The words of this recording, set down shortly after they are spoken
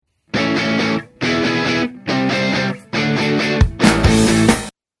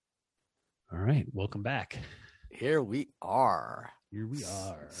right. Welcome back. Here we are. Here we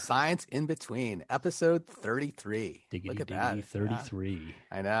are. Science in Between, episode 33. Diggity Look at diggity that. 33.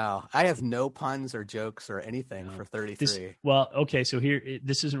 Yeah, I know. I have no puns or jokes or anything for 33. Okay. So here,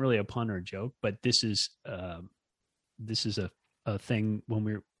 this isn't really a pun or a joke, but this is a thing when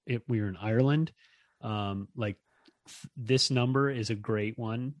we were in Ireland. This number is a great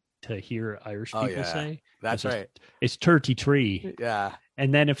one to hear Irish people say. That's right. It's 33. Yeah.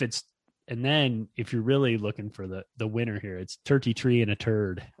 And then if you're really looking for the winner here, it's 33 and a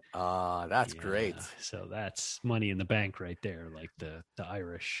turd. That's great. So that's money in the bank right there, like the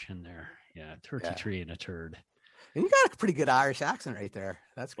Irish in there. Yeah, 33 and a turd. And you got a pretty good Irish accent right there.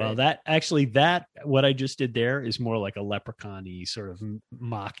 That's great. Well, what I just did there is more like a leprechaun-y sort of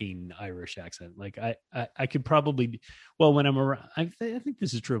mocking Irish accent. Like I could probably, well, when I'm around, I think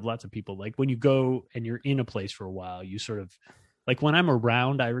this is true of lots of people. Like when you go and you're in a place for a while, you sort of, like when I'm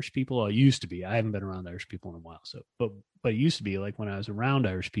around Irish people, I used to be, I haven't been around Irish people in a while. So, but it used to be like when I was around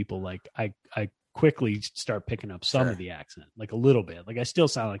Irish people, like I quickly start picking up some of the accent, like a little bit. Like I still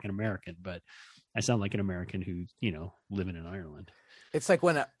sound like an American, but I sound like an American who's, living in Ireland. It's like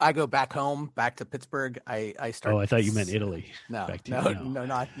when I go back home, back to Pittsburgh, I start. Oh, I thought you meant Italy. No,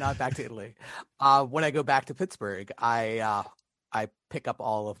 not back to Italy. When I go back to Pittsburgh, I pick up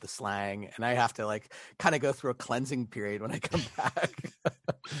all of the slang, and I have to kind of go through a cleansing period when I come back.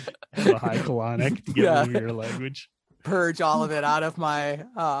 Have a high colonic to get rid of your language. Purge all of it out of my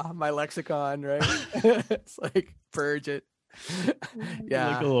my lexicon, right? It's like purge it.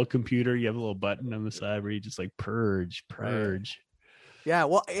 Yeah, like a little computer, you have a little button on the side where you just like purge. Right. Yeah,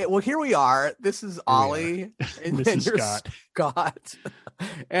 well, here we are. This is Ollie, and this is Scott,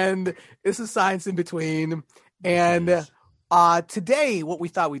 and this is Science in Between. And today, what we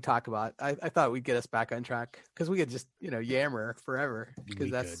thought we'd talk about, I thought we'd get us back on track because we could just yammer forever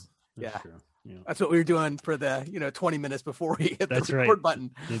because that's true. Yeah. That's what we were doing for the 20 minutes before we hit the record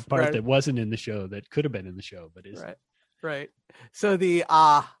button. The part that wasn't in the show that could have been in the show, but is right. So the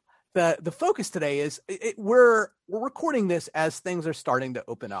focus today is we're recording this as things are starting to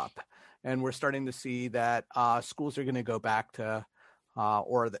open up, and we're starting to see that schools are going to go back to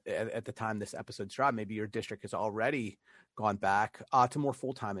at the time this episode's dropped, maybe your district has already gone back to more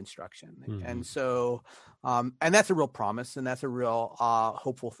full-time instruction. Mm-hmm. And so and that's a real promise, and that's a real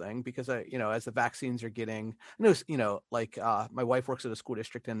hopeful thing because as the vaccines are getting, my wife works at a school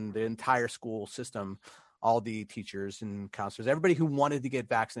district, and the entire school system, all the teachers and counselors, everybody who wanted to get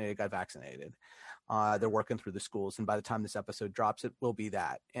vaccinated got vaccinated. They're working through the schools, and by the time this episode drops, it will be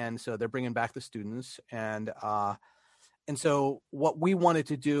that. And so they're bringing back the students, and so what we wanted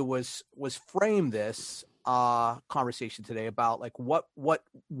to do was frame this conversation today about what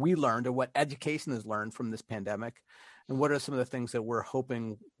we learned or what education has learned from this pandemic, and what are some of the things that we're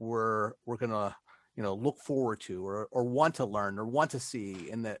hoping we're gonna look forward to or want to learn or want to see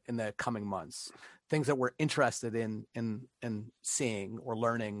in the coming months, things that we're interested in seeing or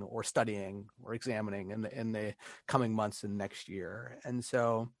learning or studying or examining in the coming months and next year. And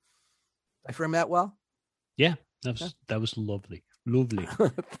so I framed that well. Yeah, that was lovely.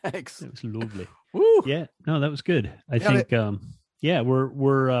 Thanks. It was lovely. Woo. Yeah, no, that was good. I think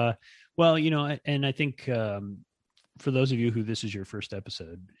we're well, and I think for those of you who this is your first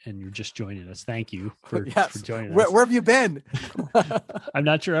episode and you're just joining us, thank you for joining us. Where have you been? I'm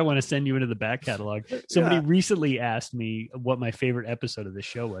not sure I want to send you into the back catalog. Somebody recently asked me what my favorite episode of the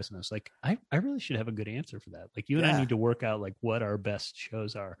show was, and I was like, I really should have a good answer for that. Like you and I need to work out what our best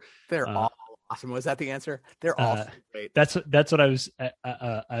shows are. They're all awesome. Was that the answer? They're all great. That's what I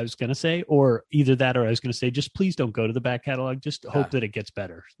was going to say, or either that, or I was going to say, just please don't go to the back catalog. Just hope that it gets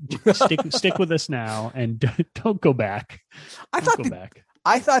better. Stick with us now, and don't go back. I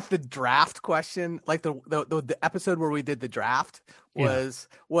thought the draft question, like the episode where we did the draft, was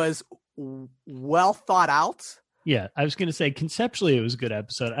well thought out. Yeah, I was going to say conceptually it was a good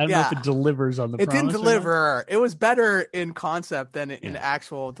episode. I don't know if it delivers on the promise. It didn't deliver. It was better in concept than in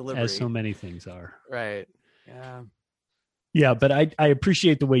actual delivery. As so many things are. Right. Yeah. Yeah, but I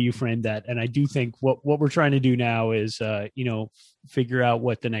appreciate the way you framed that. And I do think what we're trying to do now is, figure out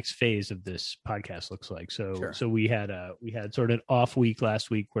what the next phase of this podcast looks like. So we had sort of an off week last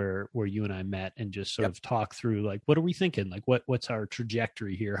week where you and I met and just sort of talked through, what are we thinking? Like, what's our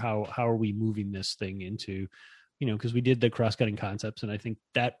trajectory here? How are we moving this thing into, because we did the cross-cutting concepts, and I think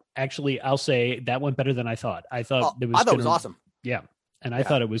that actually, I'll say that went better than I thought. I thought it was awesome. Yeah. And I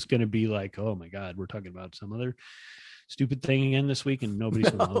thought it was going to be like, oh my God, we're talking about some other stupid thing again this week, and nobody's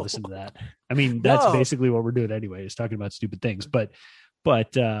going to listen to that. I mean, that's basically what we're doing anyway, is talking about stupid things, but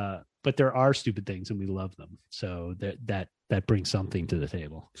there are stupid things and we love them. So that brings something to the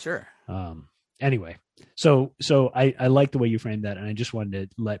table. Sure. anyway, so I like the way you framed that, and I just wanted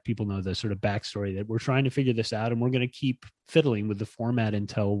to let people know the sort of backstory that we're trying to figure this out, and we're going to keep fiddling with the format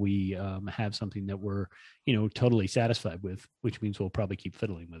until we have something that we're totally satisfied with, which means we'll probably keep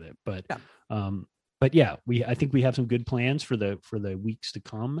fiddling with it. But yeah, I think we have some good plans for the weeks to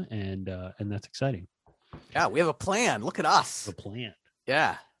come, and that's exciting. Yeah, we have a plan. Look at us. A plan.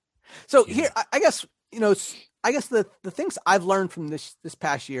 Yeah. So here, I guess the things I've learned from this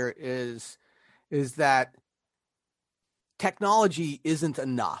past year is that technology isn't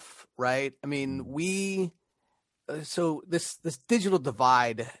enough, right? I mean, so this digital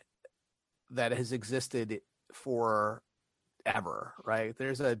divide that has existed forever, right?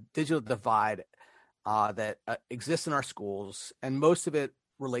 There's a digital divide that exists in our schools, and most of it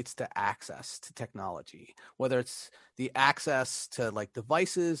relates to access to technology, whether it's the access to like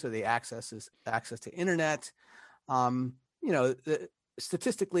devices or the access to internet.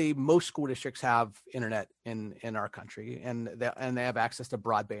 Statistically, most school districts have internet in our country, and they have access to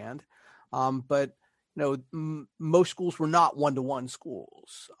broadband. But most schools were not one-to-one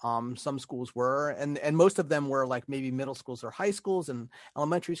schools. Some schools were, and most of them were like maybe middle schools or high schools, and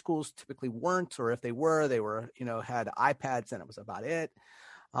elementary schools typically weren't, or if they were had iPads, and it was about it.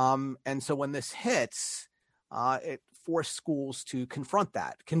 And so when this hits, it forced schools to confront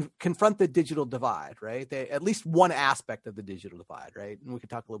the digital divide, right? At least one aspect of the digital divide, right? And we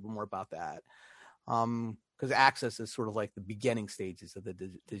could talk a little bit more about that. Because access is sort of like the beginning stages of the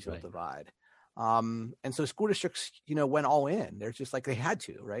digital divide. And so school districts, went all in. They're just like they had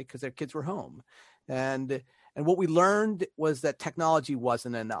to, right? Because their kids were home. And what we learned was that technology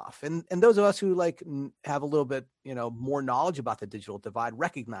wasn't enough. And those of us who have a little bit, more knowledge about the digital divide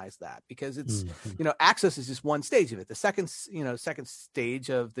recognize that, because it's, access is just one stage of it. The second stage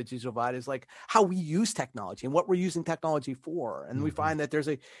of the digital divide is like how we use technology and what we're using technology for. And we find that there's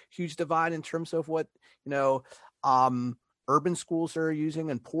a huge divide in terms of what, urban schools are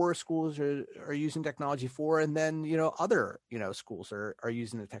using and poorer schools are using technology for, and then other schools are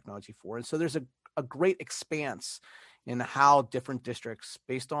using the technology for. And so there's a great expanse in how different districts,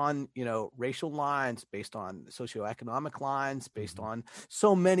 based on racial lines, based on socioeconomic lines, based on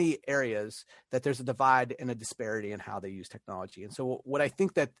so many areas, that there's a divide and a disparity in how they use technology. And so what I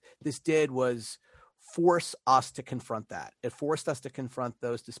think that this did was force us to confront that. It forced us to confront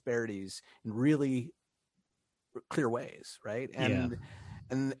those disparities in really clear ways, right? And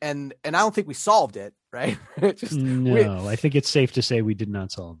I don't think we solved it, right? I think it's safe to say we did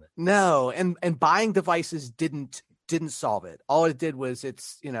not solve it. No, and buying devices didn't solve it. All it did was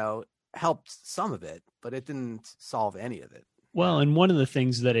helped some of it, but it didn't solve any of it. Well, and one of the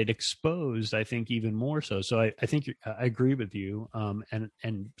things that it exposed, I think, even more so. So I think I agree with you,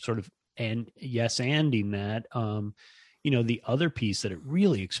 and sort of, and yes, anding that, the other piece that it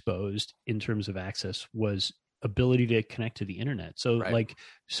really exposed in terms of access was ability to connect to the internet. So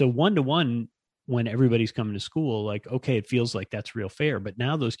so one-to-one, when everybody's coming to school, okay, it feels like that's real fair, but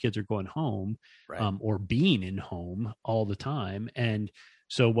now those kids are going home, or being in home all the time. And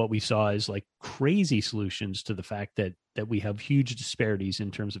so what we saw is crazy solutions to the fact that we have huge disparities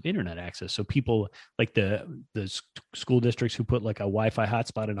in terms of internet access. So people like the school districts who put a Wi-Fi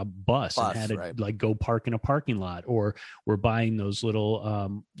hotspot in a bus and had it go park in a parking lot, or we're buying those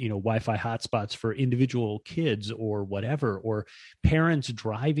little Wi-Fi hotspots for individual kids or whatever, or parents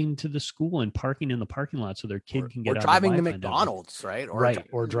driving to the school and parking in the parking lot so their kid can get out driving to McDonald's, right?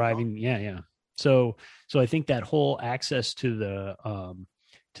 Or driving, yeah. So I think that whole access to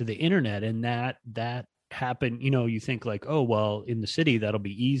the internet, and that happened, you think oh, well, in the city that'll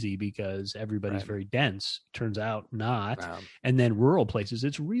be easy because everybody's very dense. Turns out not. And then rural places,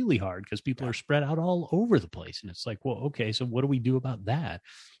 it's really hard because people are spread out all over the place. And it's well, okay, so what do we do about that?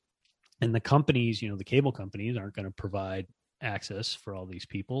 And the companies, the cable companies aren't going to provide access for all these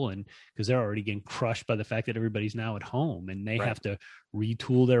people, and because they're already getting crushed by the fact that everybody's now at home, and they have to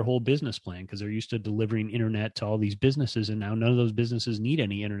retool their whole business plan because they're used to delivering internet to all these businesses, and now none of those businesses need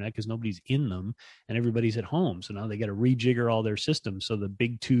any internet because nobody's in them and everybody's at home. So now they got to rejigger all their systems so the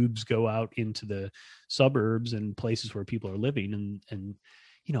big tubes go out into the suburbs and places where people are living, and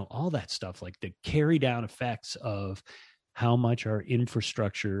all that stuff, the carry down effects of how much our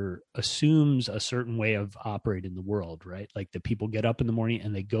infrastructure assumes a certain way of operating the world, right? The people get up in the morning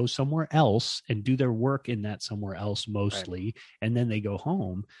and they go somewhere else and do their work in that somewhere else mostly, and then they go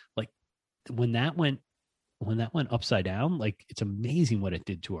home. When that went upside down, it's amazing what it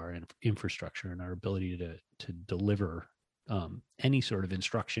did to our infrastructure and our ability to deliver any sort of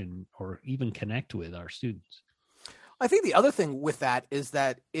instruction or even connect with our students. I think the other thing with that is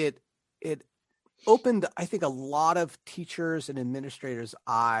that it opened, I think, a lot of teachers and administrators'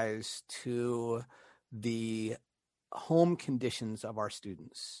 eyes to the home conditions of our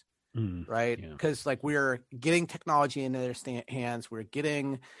students. Right. Yeah. Because like we're getting technology into their hands. We're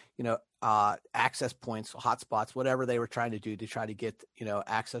getting, access points, hotspots, whatever they were trying to do to try to get,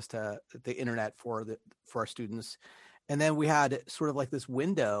 access to the internet for our students. And then we had sort of like this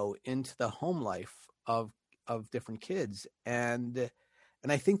window into the home life of different kids. And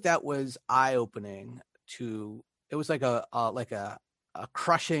I think that was eye opening it was like a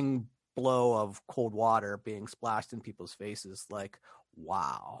crushing blow of cold water being splashed in people's faces. Like,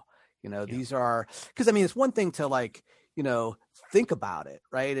 wow. These are, because I mean, it's one thing to like, think about it,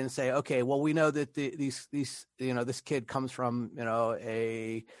 right, and say, okay, well, we know that these this kid comes from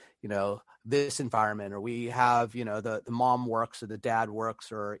this environment, or we have the mom works or the dad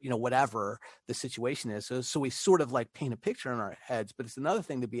works, or whatever the situation is. So we sort of like paint a picture in our heads, but it's another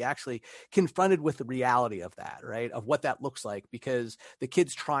thing to be actually confronted with the reality of that, right, of what that looks like, because the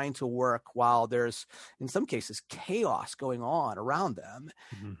kid's trying to work while there's in some cases chaos going on around them.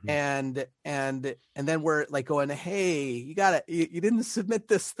 Mm-hmm. and then we're like going, hey, you didn't submit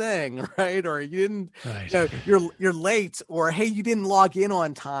this thing, right, or you didn't, right, you're late, or hey, you didn't log in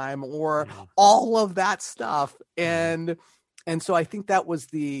on time, or all of that stuff. And so I think that was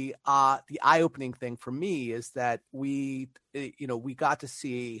the eye-opening thing for me, is that we got to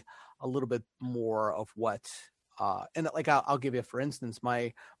see a little bit more of what and like I'll give you, for instance,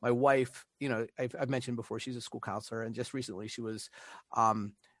 my wife, I've mentioned before, she's a school counselor, and just recently she was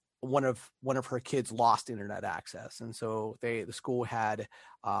one of her kids lost internet access, and so the school had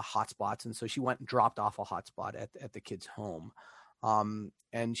hotspots, and so she went and dropped off a hotspot at the kid's home.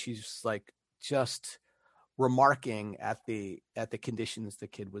 And she's like just remarking at the conditions the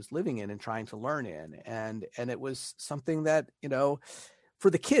kid was living in and trying to learn in. And it was something that, for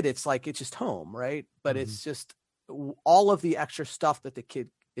the kid, it's like, it's just home, right? But mm-hmm. It's just all of the extra stuff that the kid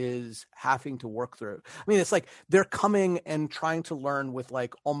is having to work through. I mean, it's like they're coming and trying to learn with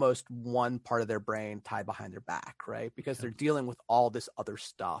like almost one part of their brain tied behind their back, right? Because they're dealing with all this other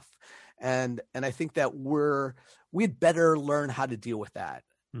stuff. And I think that we'd better learn how to deal with that,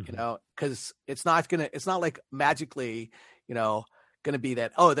 mm-hmm. Because it's not like magically, going to be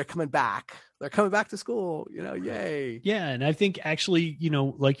that, oh, they're coming back to school, yay. Yeah. And I think actually,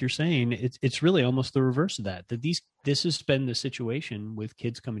 like you're saying, it's really almost the reverse of that this has been the situation with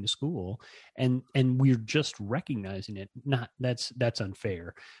kids coming to school, and we're just recognizing it. That's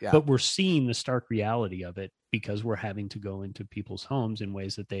unfair, yeah. But we're seeing the stark reality of it, because we're having to go into people's homes in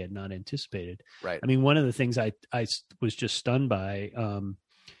ways that they had not anticipated. Right. I mean, one of the things I was just stunned by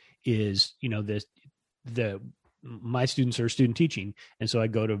is, my students are student teaching. And so I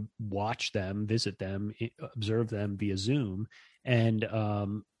go to watch them, visit them, observe them via Zoom. And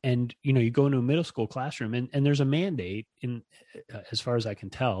you go into a middle school classroom, and there's a mandate as far as I can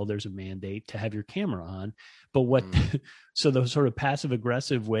tell, there's a mandate to have your camera on. But so the sort of passive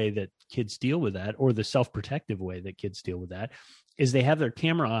aggressive way that kids deal with that, or the self-protective way that kids deal with that, is they have their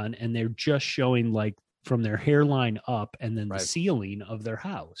camera on and they're just showing like from their hairline up, and then right. the ceiling of their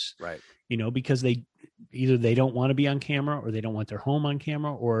house, right? Because they don't want to be on camera, or they don't want their home on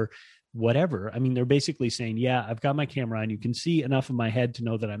camera, or whatever. I mean, they're basically saying, yeah, I've got my camera on. You can see enough of my head to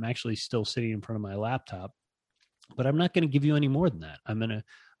know that I'm actually still sitting in front of my laptop, but I'm not going to give you any more than that. I'm going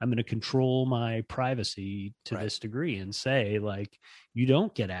to control my privacy to right. this degree, and say, like, you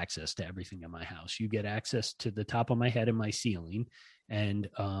don't get access to everything in my house. You get access to the top of my head and my ceiling. And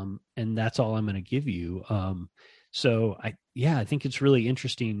that's all I'm going to give you. So I think it's really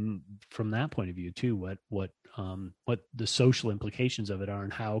interesting from that point of view too, what the social implications of it are,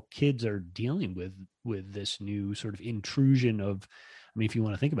 and how kids are dealing with this new sort of intrusion of, I mean, if you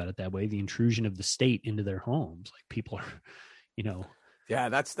want to think about it that way, the intrusion of the state into their homes. Like, people are, Yeah,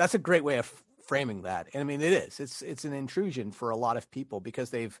 that's a great way of framing that. And I mean, it is. It's an intrusion for a lot of people, because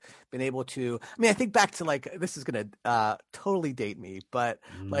they've been able to. I mean, I think back to, like, this is going to totally date me, but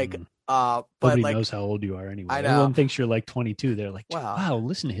like. But nobody like, knows how old you are anyway. I know. Everyone thinks you're like 22. They're like, wow,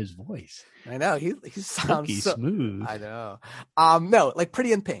 listen to his voice. I know. He sounds so smooth. I know. No, like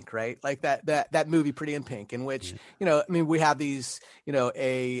Pretty in Pink, right? Like that movie Pretty in Pink, in which, I mean, we have these,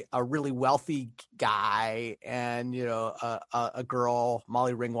 a really wealthy guy and, a girl,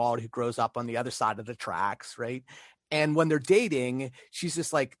 Molly Ringwald, who grows up on the other side of the tracks, right? And when they're dating, she's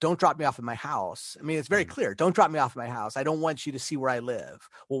just like, don't drop me off at my house. I mean, it's very clear. Don't drop me off at my house. I don't want you to see where I live.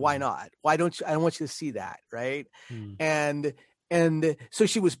 Well, why not? Why don't you? I don't want you to see that. Right. And so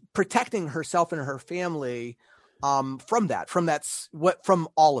she was protecting herself and her family from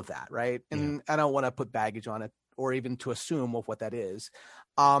all of that. Right. And I don't want to put baggage on it, or even to assume of what that is.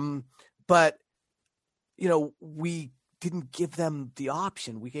 But we didn't give them the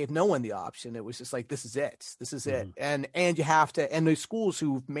option. We gave no one the option. It was just like, this is it. This is it. And you have to, and the schools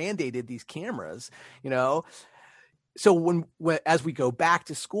who've mandated these cameras, so when as we go back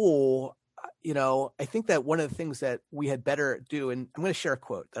to school, I think that one of the things that we had better do, and I'm going to share a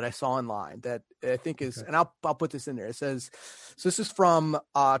quote that I saw online that I think is, and I'll put this in there. It says, so this is from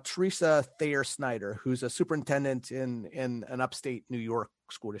Teresa Thayer Snyder, who's a superintendent in an upstate New York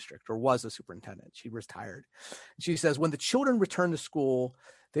school district, or was a superintendent. She retired. She says, when the children return to school,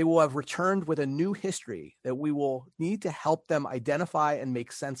 they will have returned with a new history that we will need to help them identify and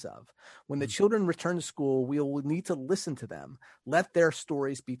make sense of. When the children return to school, we will need to listen to them, let their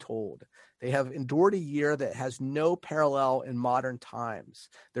stories be told. They have endured a year that has no parallel in modern times.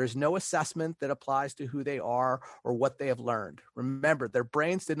 There's no assessment that applies to who they are or what they have learned. Remember, their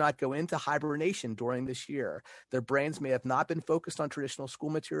brains did not go into hibernation during this year. Their brains may have not been focused on traditional school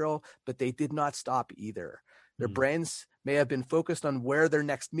material, but they did not stop either. Their brains may have been focused on where their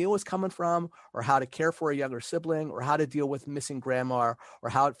next meal is coming from, or how to care for a younger sibling, or how to deal with missing grandma, or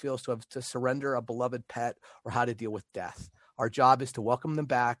how it feels to have to surrender a beloved pet, or how to deal with death. Our job is to welcome them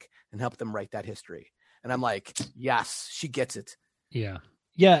back and help them write that history. And I'm like, yes, she gets it. Yeah.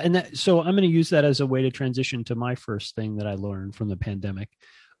 Yeah. And so I'm going to use that as a way to transition to my first thing that I learned from the pandemic.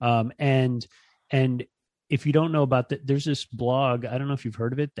 And if you don't know about that, there's this blog. I don't know if you've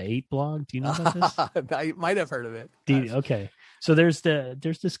heard of it, the 8 blog. Do you know about this? I might have heard of it. Okay. So there's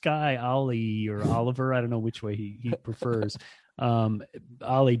this guy, Ollie or Oliver. I don't know which way he prefers.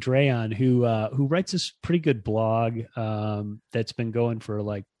 Ollie Drayon, who writes this pretty good blog that's been going for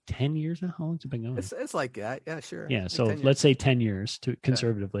like 10 years now. How long's it been going? It's like that. Yeah, sure. Yeah. So let's say 10 years to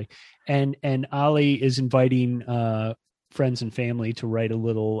conservatively. Yeah. And Ollie is inviting friends and family to write a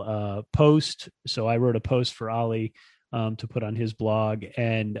little post. So I wrote a post for Ollie to put on his blog,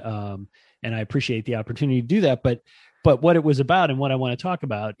 and I appreciate the opportunity to do that. But what it was about and what I want to talk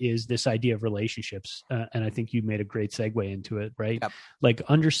about is this idea of relationships. And I think you made a great segue into it, right? Yep. Like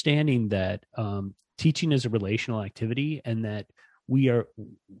understanding that teaching is a relational activity, and that we are,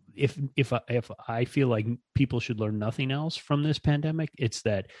 if I feel like people should learn nothing else from this pandemic, it's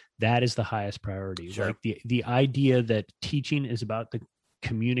that is the highest priority. Sure. Like the idea that teaching is about the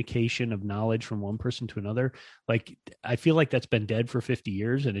communication of knowledge from one person to another. Like, I feel like that's been dead for 50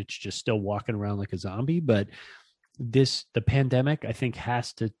 years and it's just still walking around like a zombie. But the pandemic, I think,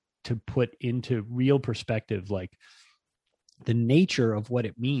 has to put into real perspective, like, the nature of what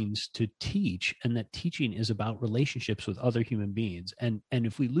it means to teach, and that teaching is about relationships with other human beings. And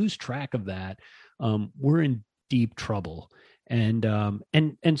if we lose track of that, we're in deep trouble. And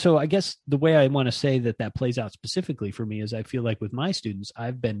so I guess the way I want to say that plays out specifically for me is I feel like with my students,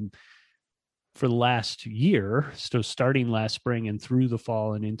 I've been, for the last year, so starting last spring and through the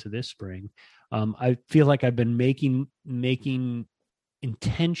fall and into this spring, I feel like I've been making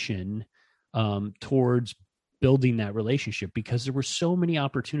intention towards building that relationship, because there were so many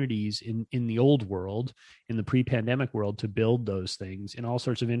opportunities in the old world, in the pre-pandemic world, to build those things in all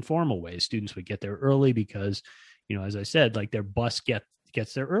sorts of informal ways. Students would get there early because, as I said, like, their bus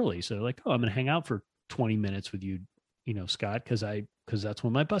gets there early. So they're like, oh, I'm going to hang out for 20 minutes with you, Scott, because that's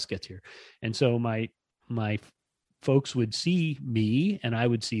when my bus gets here. And so my folks would see me and I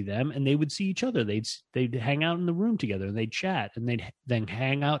would see them, and they would see each other. They'd hang out in the room together, and they'd chat, and they'd then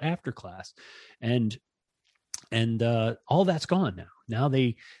hang out after class. And all that's gone now. Now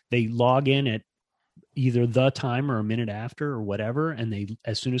they log in at either the time or a minute after or whatever, and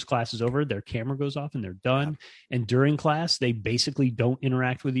as soon as class is over, their camera goes off and they're done. Yeah. And during class, they basically don't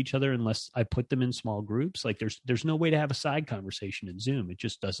interact with each other unless I put them in small groups. Like, there's no way to have a side conversation in Zoom. It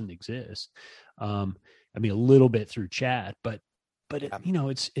just doesn't exist. I mean, a little bit through chat, but yeah.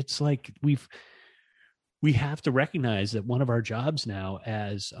 It's like we have to recognize that one of our jobs now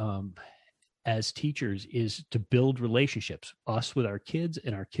as teachers is to build relationships, us with our kids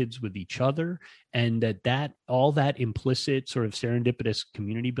and our kids with each other. And that all that implicit sort of serendipitous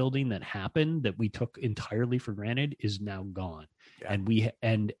community building that happened, that we took entirely for granted, is now gone. Yeah.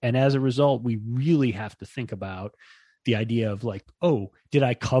 And and as a result, we really have to think about the idea of, like, oh, did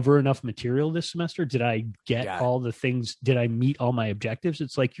I cover enough material this semester? Did I get all the things? Did I meet all my objectives?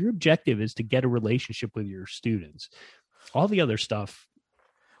 It's like, your objective is to get a relationship with your students. All the other stuff.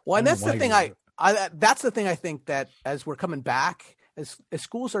 Well, and that's the thing that's the thing I think, that as we're coming back, as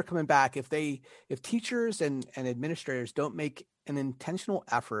schools are coming back, if teachers and administrators don't make an intentional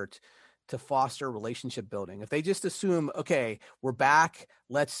effort to foster relationship building, if they just assume, okay, we're back,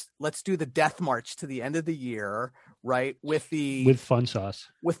 let's do the death march to the end of the year, right? With fun sauce.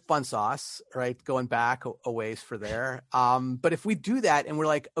 With fun sauce, right? Going back a ways for there. But if we do that and we're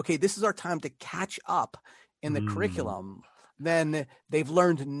like, okay, this is our time to catch up in the curriculum, then they've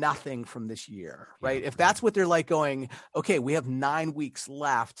learned nothing from this year, right? If that's what they're like going, okay, we have 9 weeks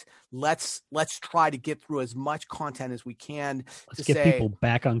left. Let's try to get through as much content as we can. Let's get people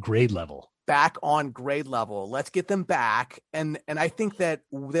back on grade level. Let's get them back. And I think that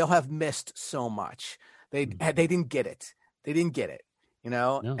they'll have missed so much. They didn't get it.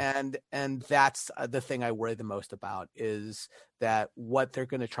 No. And that's the thing I worry the most about, is that what they're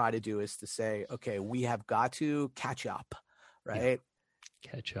going to try to do is to say, okay, we have got to catch up, right?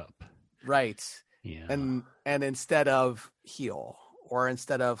 Yeah. Catch up. Right. Yeah. And instead of heal, or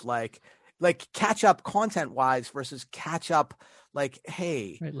instead of like catch up content wise versus catch up like,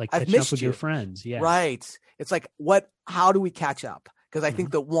 hey, right, like I've catch missed up with you. your friends. Yeah. Right. It's like, how do we catch up? Because I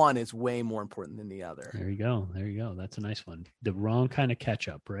think that one is way more important than the other. There you go. That's a nice one. The wrong kind of catch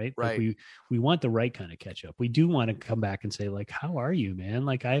up, right? Right. Like we want the right kind of catch up. We do want to come back and say, like, how are you, man?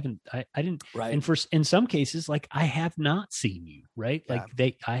 Like, I didn't. Right. And in some cases, like, I have not seen you, right? Yeah.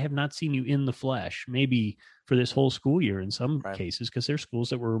 Like I have not seen you in the flesh, maybe for this whole school year in some cases, because there's schools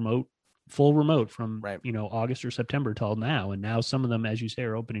that were full remote from, August or September till now. And now some of them, as you say,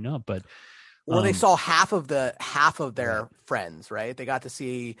 are opening up, but well, they saw half of their friends, right? They got to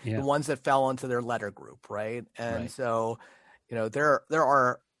see the ones that fell into their letter group, right? And so, there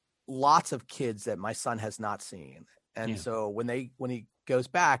are lots of kids that my son has not seen. And so when he goes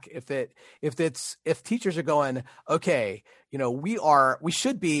back, if teachers are going, okay, we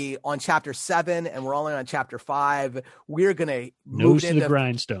should be on chapter 7 and we're only on chapter 5, we're going to nose to the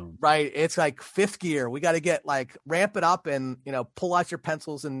grindstone, right? It's like 5th gear. We got to get ramp it up and, pull out your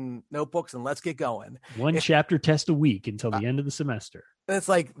pencils and notebooks and let's get going. One chapter test a week until the end of the semester. It's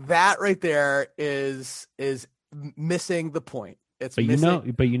like that right there is missing the point. But there are going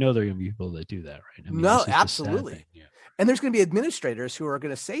to be people that do that, right? I mean, no, absolutely. And there's going to be administrators who are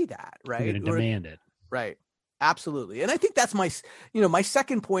going to say that, right? They're going to demand it. Right. Absolutely. And I think that's my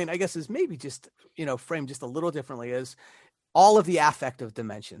second point, I guess, is maybe just, framed just a little differently, is all of the affective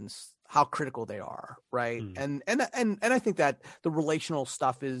dimensions, how critical they are. Right. And I think that the relational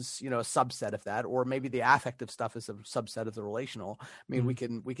stuff is, a subset of that, or maybe the affective stuff is a subset of the relational. I mean, we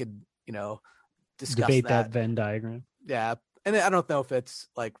could, discuss debate that Venn diagram. Yeah. And I don't know if it's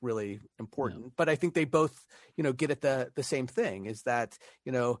really important, but I think they both, get at the same thing, is that,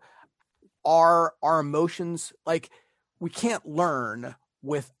 our emotions, we can't learn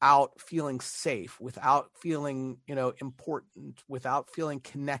without feeling safe, without feeling, important, without feeling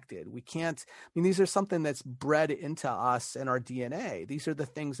connected. We can't, these are something that's bred into us in our DNA. These are the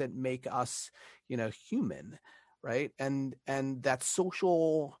things that make us, human. Right. And that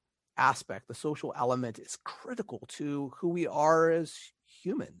social aspect, the social element, is critical to who we are as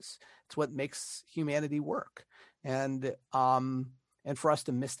humans. It's what makes humanity work. And for us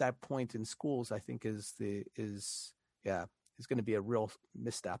to miss that point in schools, I think is going to be a real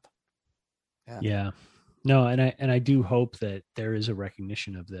misstep. Yeah. No, and I do hope that there is a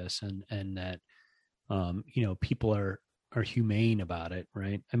recognition of this, and that people are humane about it,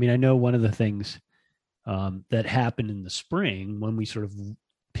 right? I mean, I know one of the things that happened in the spring when we sort of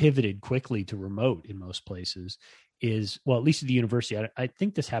pivoted quickly to remote in most places is, well, at least at the university, I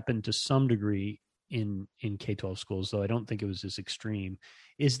think this happened to some degree in K-12 schools, though I don't think it was as extreme,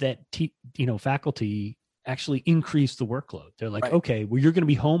 is that faculty actually increased the workload. They're like, okay, well, you're going to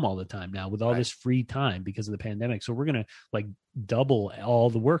be home all the time now with all this free time because of the pandemic, so we're going to double all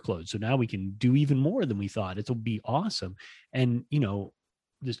the workload, so now we can do even more than we thought. It'll be awesome. And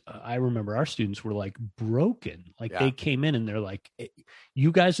I remember our students were broken. They came in and they're like,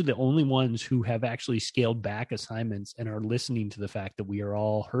 you guys are the only ones who have actually scaled back assignments and are listening to the fact that we are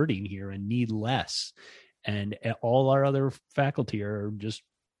all hurting here and need less. And all our other faculty are just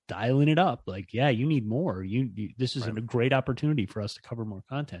dialing it up. You need more. This is a great opportunity for us to cover more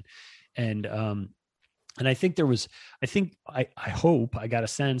content. And I think I hope I got a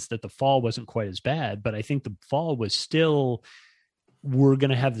sense that the fall wasn't quite as bad, but I think the fall was still, we're going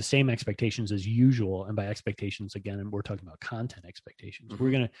to have the same expectations as usual. And by expectations, again, we're talking about content expectations. Mm-hmm.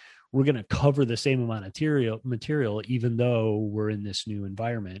 We're going to cover the same amount of material, even though we're in this new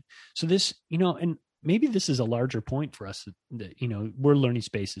environment. So this, and maybe this is a larger point for us that we're learning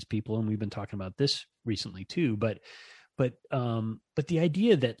spaces people, and we've been talking about this recently too, but the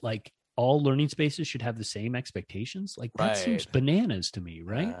idea that all learning spaces should have the same expectations. Like that seems Right. bananas to me,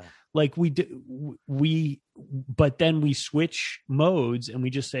 right? Like but then we switch modes and we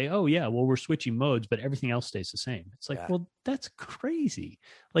just say, oh yeah, well, we're switching modes, but everything else stays the same. It's like, well, that's crazy.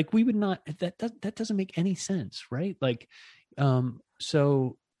 Like we would not, that doesn't make any sense. Right. Like,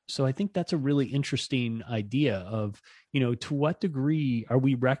 so I think that's a really interesting idea of, to what degree are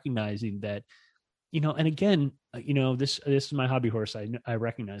we recognizing that, and again, this is my hobby horse. I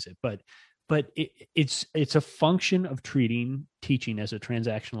recognize it, but it's a function of treating teaching as a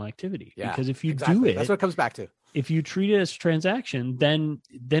transactional activity. Yeah, because if you do it, that's what it comes back to. If you treat it as a transaction, then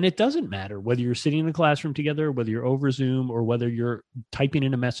it doesn't matter whether you're sitting in the classroom together, whether you're over Zoom, or whether you're typing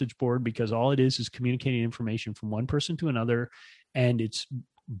in a message board, because all it is communicating information from one person to another. And it's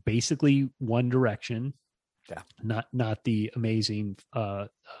basically one direction. Yeah. Not the amazing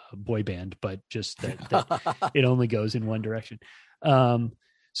boy band, but just that it only goes in one direction.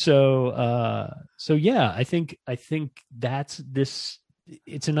 So yeah, I think that's this.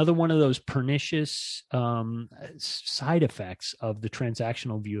 It's another one of those pernicious side effects of the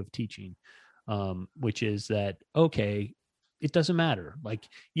transactional view of teaching, which is that, okay, it doesn't matter. Like,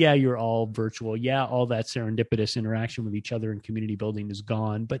 yeah, you're all virtual. Yeah, all that serendipitous interaction with each other and community building is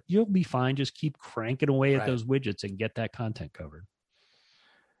gone, but you'll be fine. Just keep cranking away at those widgets and get that content covered.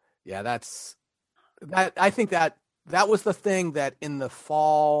 Yeah, I think that was the thing that in the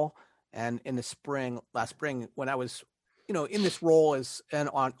fall and in the last spring, when I was, in this role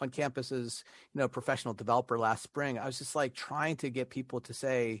on campus as, professional developer last spring, I was just like trying to get people to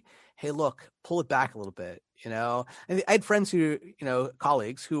say, hey, look, pull it back a little bit. And I had friends who,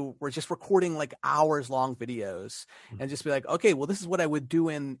 colleagues who were just recording like hours long videos and just be like, okay, well, this is what I would do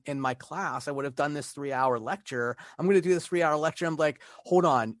in my class. I would have done this 3-hour lecture. I'm going to do this 3-hour lecture. I'm like, hold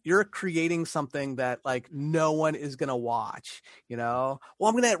on, you're creating something that like no one is going to watch, well,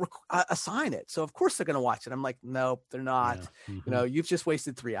 I'm going to assign it. So of course they're going to watch it. I'm like, no, they're not. Yeah. Mm-hmm. You've just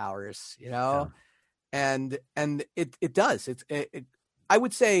wasted 3 hours, Yeah. And it does. I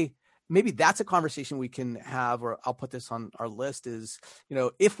would say, maybe that's a conversation we can have, or I'll put this on our list is,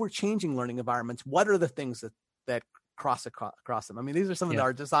 if we're changing learning environments, what are the things that cross them? I mean, these are some of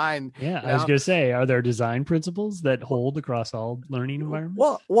our design. Yeah. I was going to say, are there design principles that hold across all learning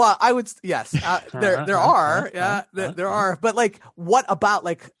environments? Well, I would, yes, there are. Yeah, there are. But like, what about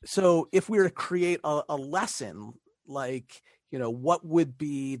so if we were to create a lesson, like, what would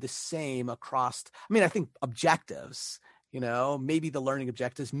be the same across, I think objectives, maybe the learning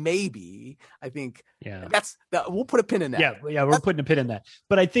objectives, maybe, I think we'll put a pin in that. Yeah. We're putting a pin in that,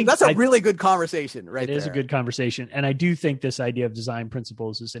 but I think that's a really good conversation, right? It is a good conversation. And I do think this idea of design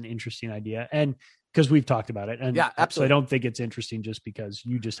principles is an interesting idea. And because we've talked about it, and absolutely. So I don't think it's interesting just because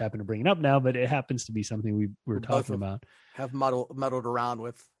you just happen to bring it up now, but it happens to be something we were talking about. Have muddled around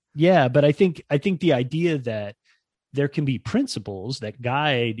with. Yeah. But I think the idea that there can be principles that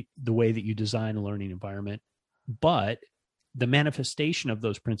guide the way that you design a learning environment, but the manifestation of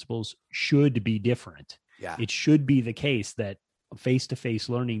those principles should be different. Yeah. It should be the case that face-to-face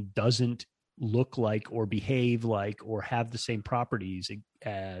learning doesn't look like or behave like or have the same properties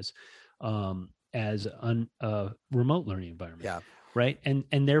as a remote learning environment. Yeah. Right. And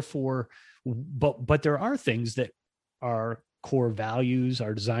therefore, but there are things that are core values,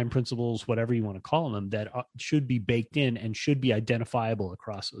 our design principles, whatever you want to call them, that should be baked in and should be identifiable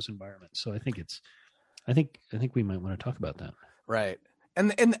across those environments. So I think we might want to talk about that. Right.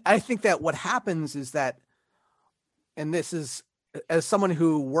 And I think that what happens is that, and this is, as someone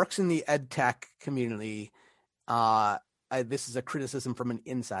who works in the ed tech community, this is a criticism from an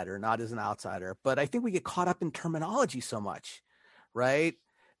insider, not as an outsider, but I think we get caught up in terminology so much, right?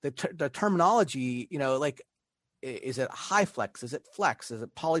 The terminology, is it high flex? Is it flex? Is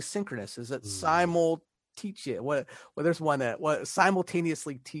it polysynchronous? Is it teach it? There's one that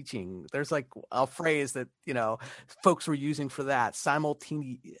simultaneously teaching. There's like a phrase that folks were using for that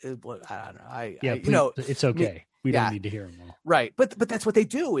simultaneous. I don't know. It's okay. We don't need to hear them all. Right, but that's what they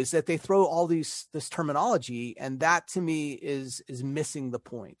do, is that they throw all this terminology, and that to me is missing the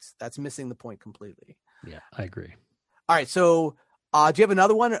point. That's missing the point completely. Yeah, I agree. All right, so. Do you have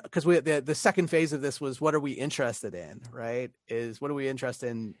another one? Because the second phase of this was, what are we interested in, right? What are we interested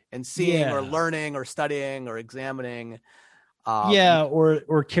in seeing or learning or studying or examining?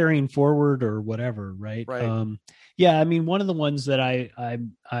 Or carrying forward or whatever, right? Right. One of the ones that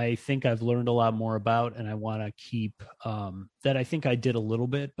I think I've learned a lot more about, and I want to keep, that I think I did a little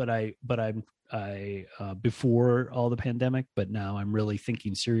bit, but I'm before all the pandemic, but now I'm really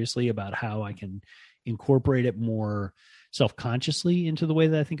thinking seriously about how I can incorporate it more self-consciously into the way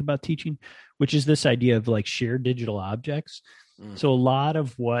that I think about teaching, which is this idea of like shared digital objects. So a lot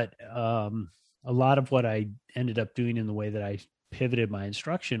of what I ended up doing in the way that I pivoted my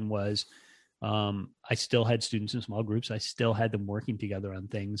instruction was I still had students in small groups. I still had them working together on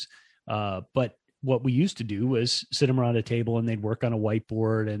things. But what we used to do was sit them around a table and they'd work on a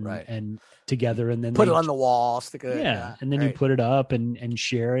whiteboard and together, and then put it on the wall, stick it. Yeah. And then you put it up and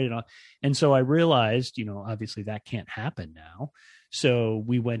share it. And so I realized, obviously that can't happen now. So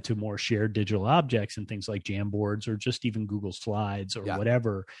we went to more shared digital objects and things like Jamboards or just even Google Slides or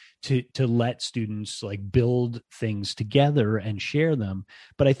whatever to let students like build things together and share them.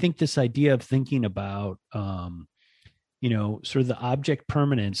 But I think this idea of thinking about, sort of the object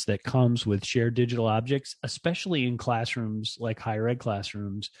permanence that comes with shared digital objects, especially in classrooms like higher ed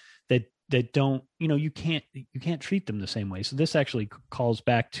classrooms that don't, you can't treat them the same way. So this actually calls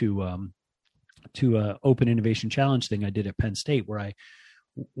back to a Open Innovation Challenge thing I did at Penn State, where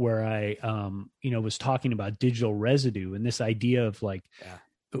I was talking about digital residue and this idea of like,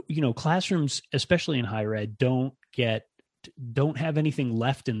 classrooms, especially in higher ed, don't have anything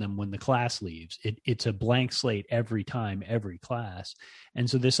left in them when the class leaves. It's a blank slate every time, every class. And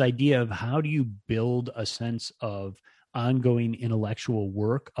so this idea of how do you build a sense of ongoing intellectual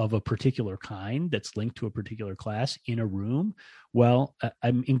work of a particular kind that's linked to a particular class in a room? Well,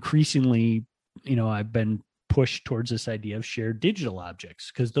 I'm increasingly, I've been pushed towards this idea of shared digital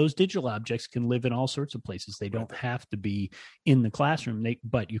objects, because those digital objects can live in all sorts of places. They don't have to be in the classroom,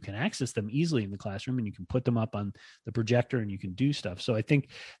 but you can access them easily in the classroom, and you can put them up on the projector and you can do stuff. So I think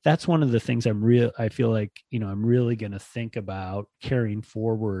that's one of the things I feel like, I'm really going to think about carrying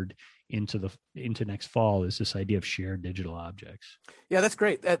forward into next fall, is this idea of shared digital objects. Yeah, that's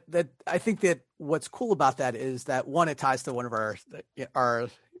great. That I think that what's cool about that is that, one, it ties to one of our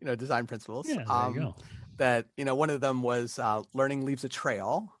design principles. Yeah, there you go. That one of them was learning leaves a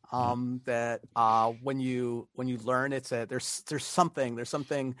trail. That when you learn, there's something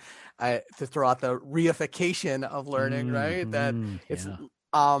to throw out the reification of learning, right? That it's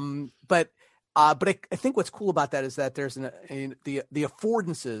but I think what's cool about that is that there's the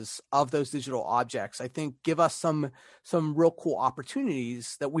affordances of those digital objects, I think, give us some real cool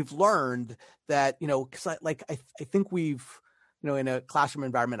opportunities that we've learned that, because I think we've, in a classroom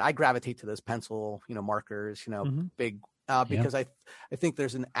environment, I gravitate to those pencil, markers, big, because I think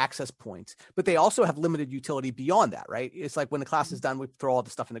there's an access point, but they also have limited utility beyond that, right? It's like when the class is done, we throw all the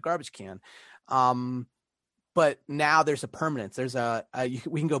stuff in the garbage can. But now there's a permanence. There's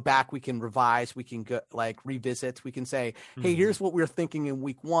we can go back, we can revise, we can go revisit. We can say, hey, here's what we were thinking in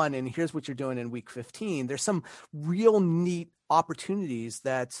week 1, and here's what you're doing in week 15. There's some real neat opportunities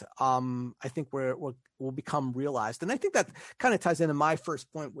that I think will become realized. And I think that kind of ties into my first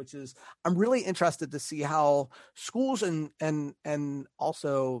point, which is I'm really interested to see how schools and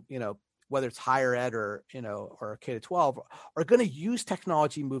also, whether it's higher ed or, or K-12, are going to use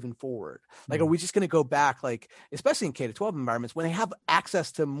technology moving forward. Like, are we just going to go back, especially in K-12 environments, when they have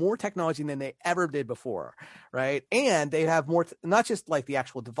access to more technology than they ever did before, right? And they have more, not just like the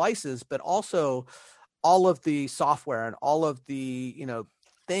actual devices, but also all of the software and all of the,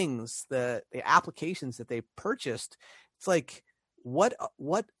 things, the applications that they purchased. It's like,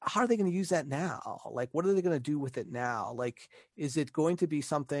 how are they going to use that now? Like, what are they going to do with it now? Like, is it going to be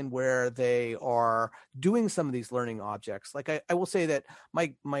something where they are doing some of these learning objects? Like, I will say that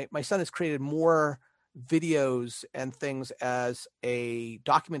my son has created more videos and things as a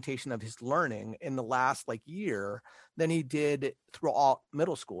documentation of his learning in the last year than he did throughout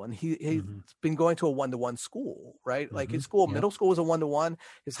middle school. And he's been going to a 1-to-1 school, right? Like his school, middle school was a 1-to-1,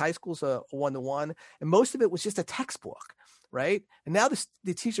 his high school's a 1-to-1. And most of it was just a textbook, right? And now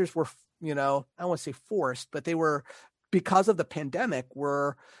the teachers were, I don't want to say forced, but they were, because of the pandemic,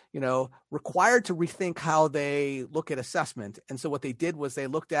 were, required to rethink how they look at assessment. And so what they did was they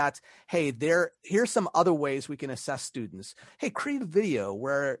looked at, hey, here's some other ways we can assess students. Hey, create a video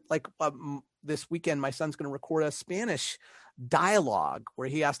where this weekend, my son's going to record a Spanish dialogue where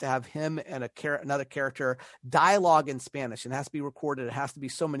he has to have him and another character dialogue in Spanish, and it has to be recorded. It has to be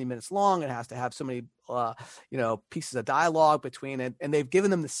so many minutes long. It has to have so many, pieces of dialogue between it. And they've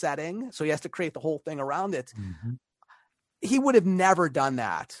given him the setting, so he has to create the whole thing around it. He would have never done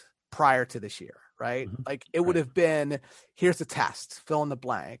that prior to this year, right? Like it would have been, here's the test, fill in the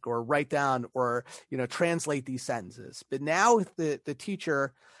blank, or write down, or, translate these sentences. But now with the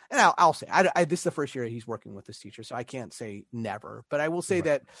teacher, and I'll say, this is the first year he's working with this teacher, so I can't say never, but I will say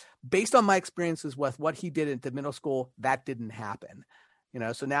that based on my experiences with what he did at the middle school, that didn't happen.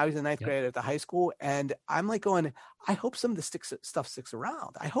 So now he's in ninth Yep. grade at the high school, and I'm like going, I hope some of the stuff sticks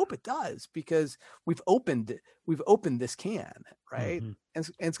around. I hope it does, because we've opened this can, right? Mhm. And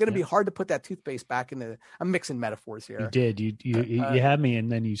it's going to be Yep. hard to put that toothpaste back into. I'm mixing metaphors You here. did. You had me,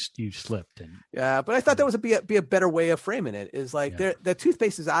 and then you slipped. And Yeah, but I thought that was be a better way of framing it. Is like Yeah. the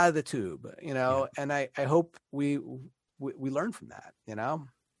toothpaste is out of the tube, Yeah. and I hope we learn from that.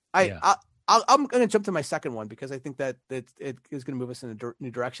 Yeah. I'm going to jump to my second one, because I think that it is going to move us in a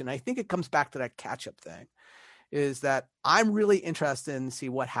new direction. I think it comes back to that catch-up thing, is that I'm really interested in see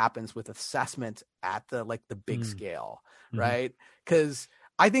what happens with assessment at the big scale, right? Because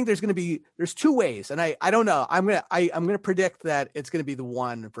I think there's two ways, and I don't know. I'm gonna predict that it's going to be the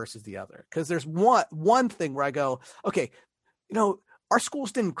one versus the other, because there's one thing where I go, okay, our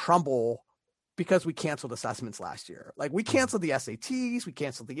schools didn't crumble because we canceled assessments last year. Like, we canceled the SATs, we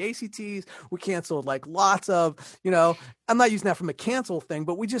canceled the ACTs, we canceled lots of, I'm not using that from a cancel thing,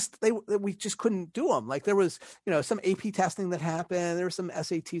 but we just couldn't do them. Like, there was, some AP testing that happened, there were some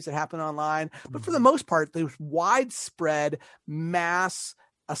SATs that happened online, but for the most part, there was widespread mass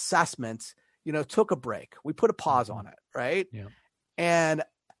assessments, took a break. We put a pause on it. Right. Yeah. And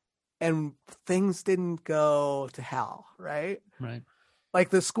things didn't go to hell. Right. Right. Like,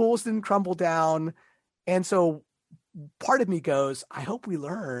 the schools didn't crumble down. And so part of me goes, I hope we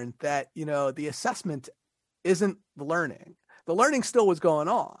learn that, the assessment isn't the learning. The learning still was going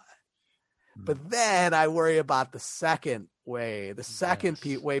on. But then I worry about the second way. The second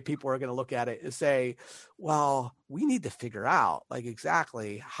way people are going to look at it is say, well, we need to figure out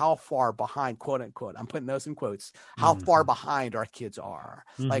exactly how far behind, quote unquote, I'm putting those in quotes, how far behind our kids are,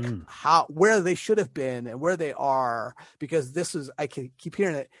 where they should have been and where they are, because I can keep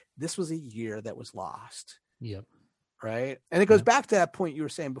hearing it. This was a year that was lost. Yep. Right. And it goes back to that point you were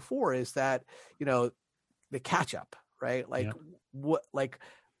saying before, is that, the catch up, right?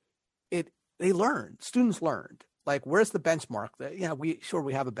 They learned, students learned, where's the benchmark that,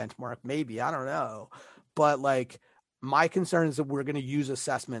 we have a benchmark, maybe, I don't know. But my concern is that we're going to use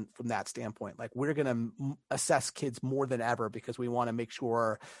assessment from that standpoint. We're going to assess kids more than ever, because we want to make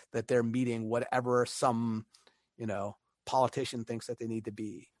sure that they're meeting whatever some, politician thinks that they need to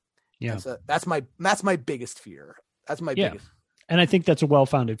be. Yeah. So that's my biggest fear. That's my biggest. And I think that's a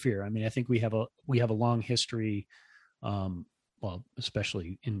well-founded fear. I mean, I think we have a long history, well,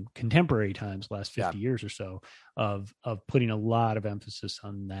 especially in contemporary times, last 50 years or so, of putting a lot of emphasis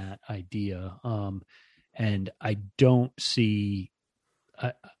on that idea. And I don't see,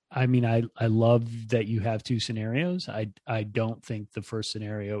 I mean, I love that you have two scenarios. I don't think the first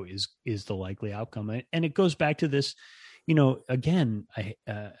scenario is the likely outcome. And it goes back to this, again,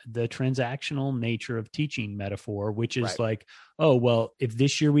 the transactional nature of teaching metaphor, which is oh, well, if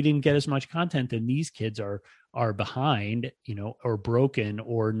this year we didn't get as much content, then these kids are behind, or broken,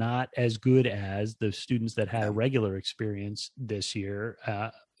 or not as good as the students that had a regular experience this year,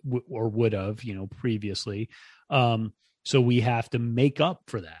 or would have, previously. So we have to make up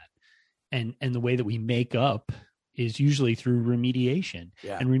for that. And the way that we make up is usually through remediation.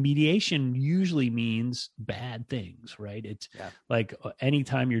 And remediation usually means bad things, right? It's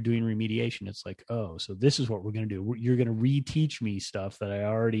anytime you're doing remediation, it's oh, so this is what we're going to do. You're going to reteach me stuff that I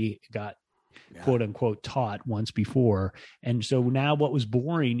already got quote unquote taught once before. And so now what was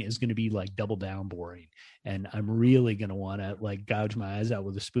boring is going to be double down boring. And I'm really going to want to gouge my eyes out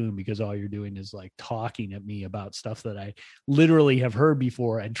with a spoon, because all you're doing is talking at me about stuff that I literally have heard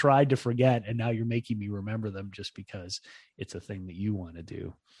before and tried to forget. And now you're making me remember them just because it's a thing that you want to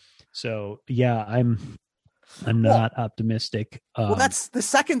do. So yeah, I'm not optimistic. Well, that's the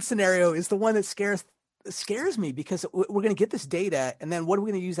second scenario, is the one that scares me, because we're going to get this data, and then what are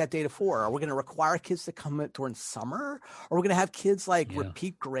we going to use that data for? Are we going to require kids to come during summer? Are we going to have kids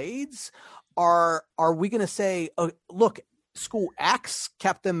repeat grades? Are we going to say, oh, look, school X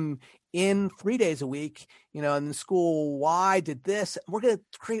kept them in 3 days a week, and then school Y did this? We're going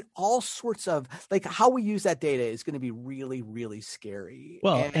to create all sorts of how we use that data is going to be really, really scary.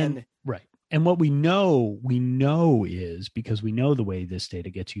 Well, and right. And what we know is, because we know the way this data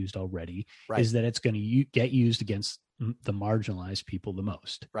gets used already, is that it's going to get used against the marginalized people the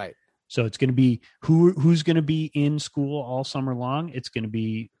most. Right. So it's going to be who's going to be in school all summer long. It's going to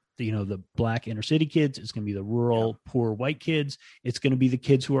be the Black inner city kids. It's going to be the rural poor white kids. It's going to be the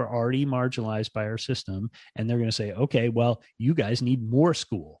kids who are already marginalized by our system. And they're going to say, okay, well, you guys need more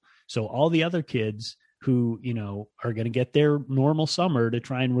school. So all the other kids who, are going to get their normal summer to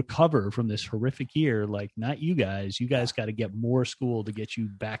try and recover from this horrific year, not you guys got to get more school to get you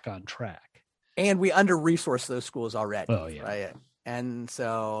back on track. And we under-resource those schools already. Oh yeah. Right. And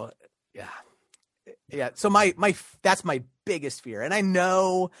so, Yeah. So that's my biggest fear. And I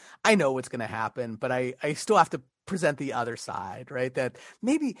know what's going to happen, but I still have to present the other side, right? That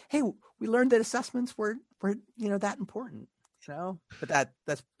maybe, hey, we learned that assessments were, that important, but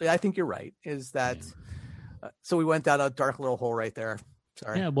that's, I think you're right. Is that, so we went down a dark little hole right there.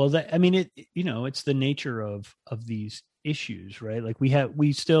 Sorry. Yeah. Well, it's the nature of these issues, right? Like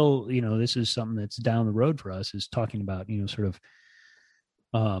we still, this is something that's down the road for us, is talking about, sort of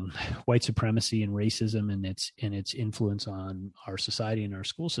white supremacy and racism and its influence on our society and our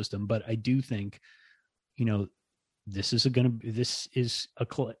school system. But I do think, this is a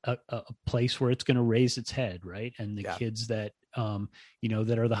place where it's going to raise its head, right? And the kids that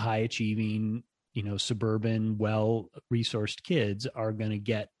that are the high achieving, suburban, well-resourced kids are going to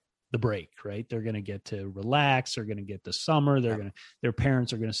get the break, right? They're going to get to relax. They're going to get the summer. Their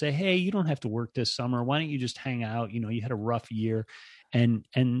parents are going to say, hey, you don't have to work this summer. Why don't you just hang out? You had a rough year. And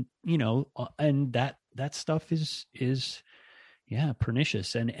that stuff is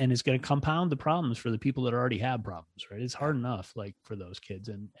pernicious and is going to compound the problems for the people that already have problems, right? It's hard enough, like, for those kids.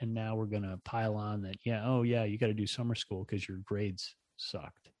 And now we're going to pile on that. You got to do summer school because your grades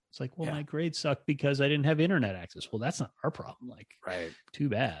sucked. It's like, well, my grades sucked because I didn't have internet access. Well, that's not our problem. Like, right. Too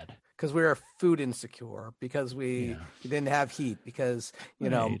bad. Because we were food insecure, because we didn't have heat, because,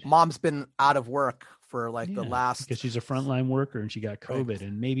 mom's been out of work for the last. Because she's a frontline worker and she got COVID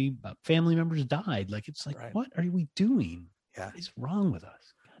and maybe family members died. Like, it's like, what are we doing? Yeah. What is wrong with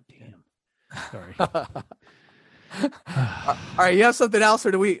us? God damn. Sorry. All right, you have something else,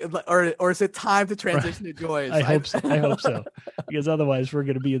 or do we, or is it time to transition to Joyce? I hope so, because otherwise we're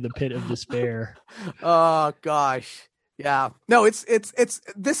going to be in the pit of despair. Oh gosh, yeah. No, it's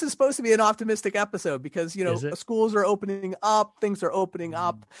this is supposed to be an optimistic episode because schools are opening up, things are opening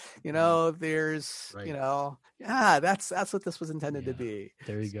up. There's that's what this was intended to be.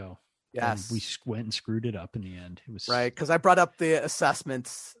 There you go. Yes, and we went and screwed it up in the end. It was right because I brought up the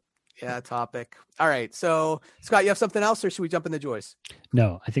assessments. Topic. All right. So, Scott, you have something else, or should we jump into Joyce?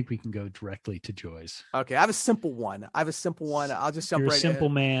 No, I think we can go directly to Joyce. Okay. I have a simple one. I'll just jump right in. Simple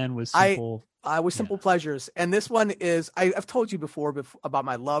man with simple. I with simple pleasures. And this one is, I've told you before about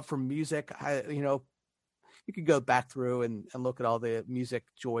my love for music. You could go back through and look at all the music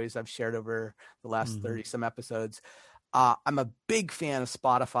joys I've shared over the last 30 some episodes. I'm a big fan of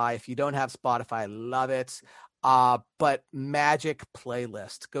Spotify. If you don't have Spotify, I love it. But Magic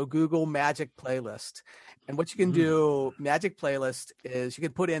Playlist, go Google Magic Playlist. And what you can do, Magic Playlist, is you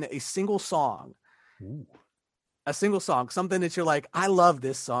can put in a single song, something that you're like, I love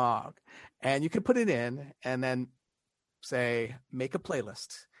this song. And you can put it in and then say, make a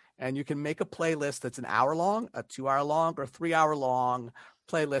playlist. And you can make a playlist that's an hour long, a 2 hour long, or 3 hour long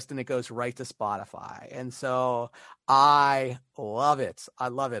playlist, and it goes right to Spotify. And so I love it. I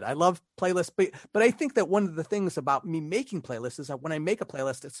love playlists, but I think that one of the things about me making playlists is that when I make a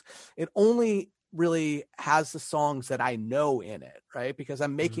playlist, it only really has the songs that I know in it, right? Because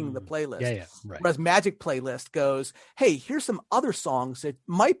I'm making the playlist. Right. Whereas Magic Playlist goes, hey, here's some other songs that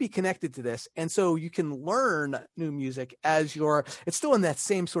might be connected to this. And so you can learn new music as it's still in that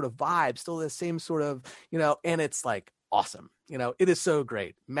same sort of vibe, still the same sort of, and it's like awesome. It is so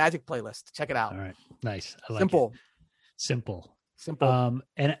great. Magic Playlist. Check it out. All right. Nice. I like Simple. it. Simple.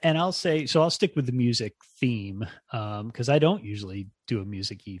 And I'll say, so I'll stick with the music theme, because I don't usually do a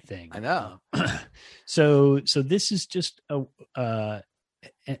music-y thing. I know. So this is just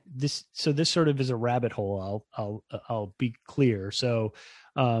this sort of is a rabbit hole. I'll be clear. So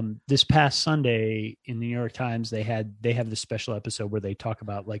this past Sunday in the New York Times, they have this special episode where they talk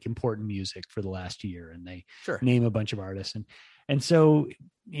about like important music for the last year, and they name a bunch of artists, and so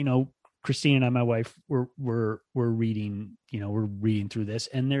Christine and I, my wife, we're reading, we're reading through this,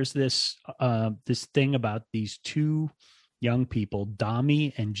 and there's this thing about these two young people,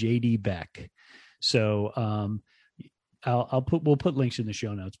 Dami and JD Beck. So we'll put links in the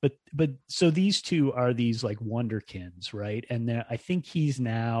show notes, but so these two are these like wonderkins, right? And I think he's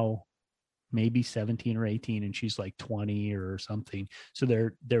now maybe 17 or 18 and she's like 20 or something. So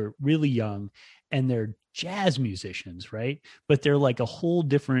they're really young and they're jazz musicians, right? But they're like a whole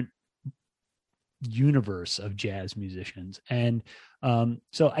different universe of jazz musicians. And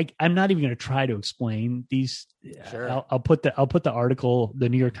so I'm not even going to try to explain these. Sure. I'll put the article, the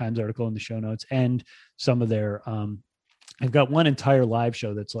New York Times article, in the show notes, and some of their I've got one entire live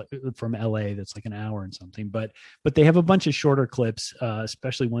show that's like from LA that's like an hour and something, but they have a bunch of shorter clips,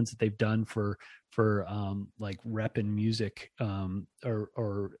 especially ones that they've done for like rep and music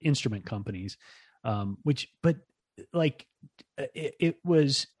or instrument companies, but like it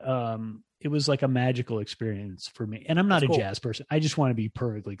was it was like a magical experience for me. And I'm not That's a cool. jazz person. I just want to be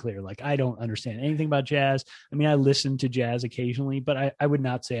perfectly clear. Like, I don't understand anything about jazz. I mean, I listen to jazz occasionally, but I would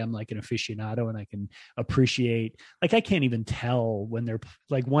not say I'm like an aficionado, and I can appreciate, like, I can't even tell when they're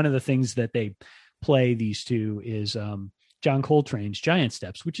like, one of the things that they play, these two, is John Coltrane's Giant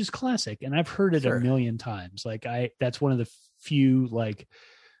Steps, which is classic. And I've heard it Sure. a million times. Like, that's one of the few like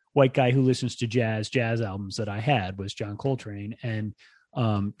white guy who listens to jazz albums that I had, was John Coltrane and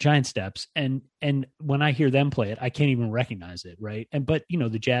Giant Steps. And when I hear them play it, I can't even recognize it. Right. But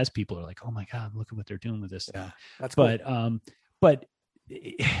the jazz people are like, oh my God, look at what they're doing with this. Yeah, that's cool. But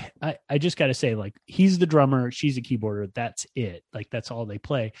I just got to say, like, he's the drummer, she's a keyboarder. That's it. Like, that's all they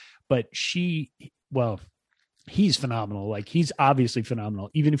play. But he's phenomenal. Like, he's obviously phenomenal.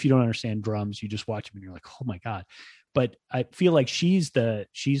 Even if you don't understand drums, you just watch him and you're like, oh my God. But I feel like she's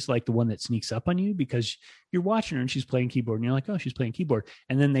like the one that sneaks up on you, because you're watching her and she's playing keyboard and you're like, oh, she's playing keyboard.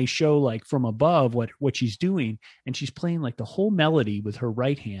 And then they show like from above what she's doing. And she's playing like the whole melody with her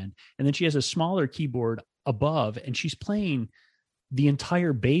right hand. And then she has a smaller keyboard above and she's playing the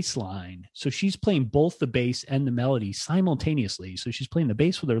entire bass line. So she's playing both the bass and the melody simultaneously. So she's playing the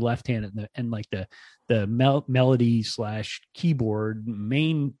bass with her left hand and like the melody / keyboard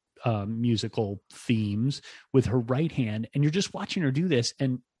main musical themes with her right hand. And you're just watching her do this.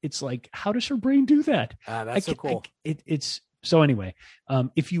 And it's like, how does her brain do that? That's so cool. It's so anyway,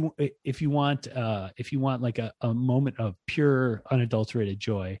 if you want like a moment of pure unadulterated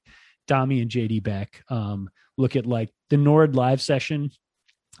joy, Dami and JD Beck, look at like the Nord live session.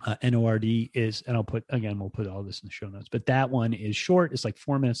 NORD is, and we'll put all this in the show notes, but that one is short. It's like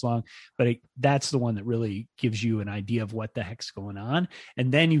 4 minutes long, but that's the one that really gives you an idea of what the heck's going on.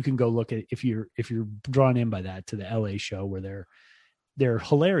 And then you can go look at, if you're drawn in by that, to the LA show where they're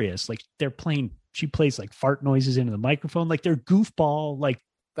hilarious. Like, she plays like fart noises into the microphone. Like, they're goofball, like,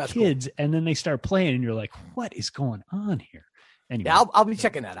 That's kids. cool. And then they start playing and you're like, what is going on here? Anyway. Yeah, I'll be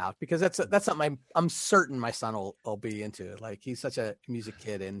checking that out, because that's something I'm certain my son will be into. Like, he's such a music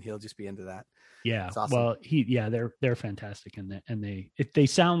kid and he'll just be into that. Yeah. Awesome. Well, they're fantastic. And they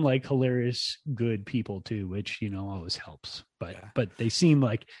sound like hilarious, good people too, which, always helps, but they seem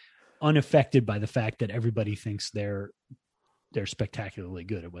like unaffected by the fact that everybody thinks they're spectacularly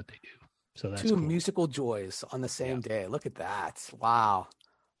good at what they do. So that's two cool. musical joys on the same day. Look at that. Wow.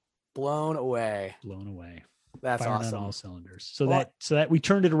 Blown away. That's Firing awesome. on all cylinders. So that we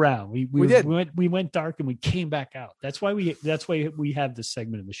turned it around. We did. We went dark and we came back out. That's why we have this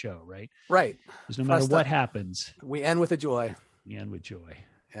segment of the show, right? Right. Because no matter what happens, we end with a joy. We end with joy.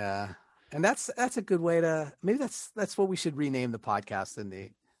 Yeah. And that's a good way to, maybe that's what we should rename the podcast end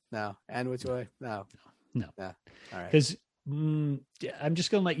with joy. No. Yeah. All right. Because I'm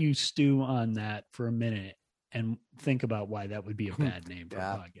just going to let you stew on that for a minute and think about why that would be a bad name for a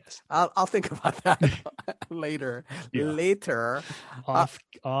podcast. I'll think about that later. Yeah. Later. Off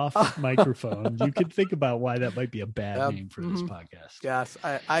microphone. You can think about why that might be a bad name for this podcast. Yes,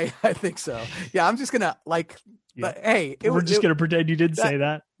 I think so. Yeah, I'm just gonna hey, we're just gonna pretend you didn't say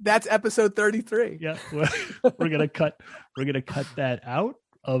that. That's episode 33. Yeah. We're gonna cut that out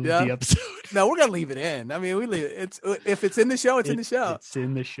of the episode. No, we're gonna leave it in. I mean, we leave it. If it's in the show, it's in the show. It's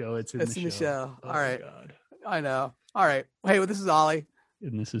in the show. It's in the show. All right. God. I know. All right. Hey, well, this is Ollie.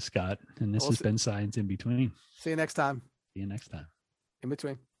 And this is Scott. And this has been Science in Between. See you next time. See you next time. In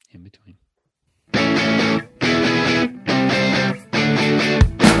between. In between.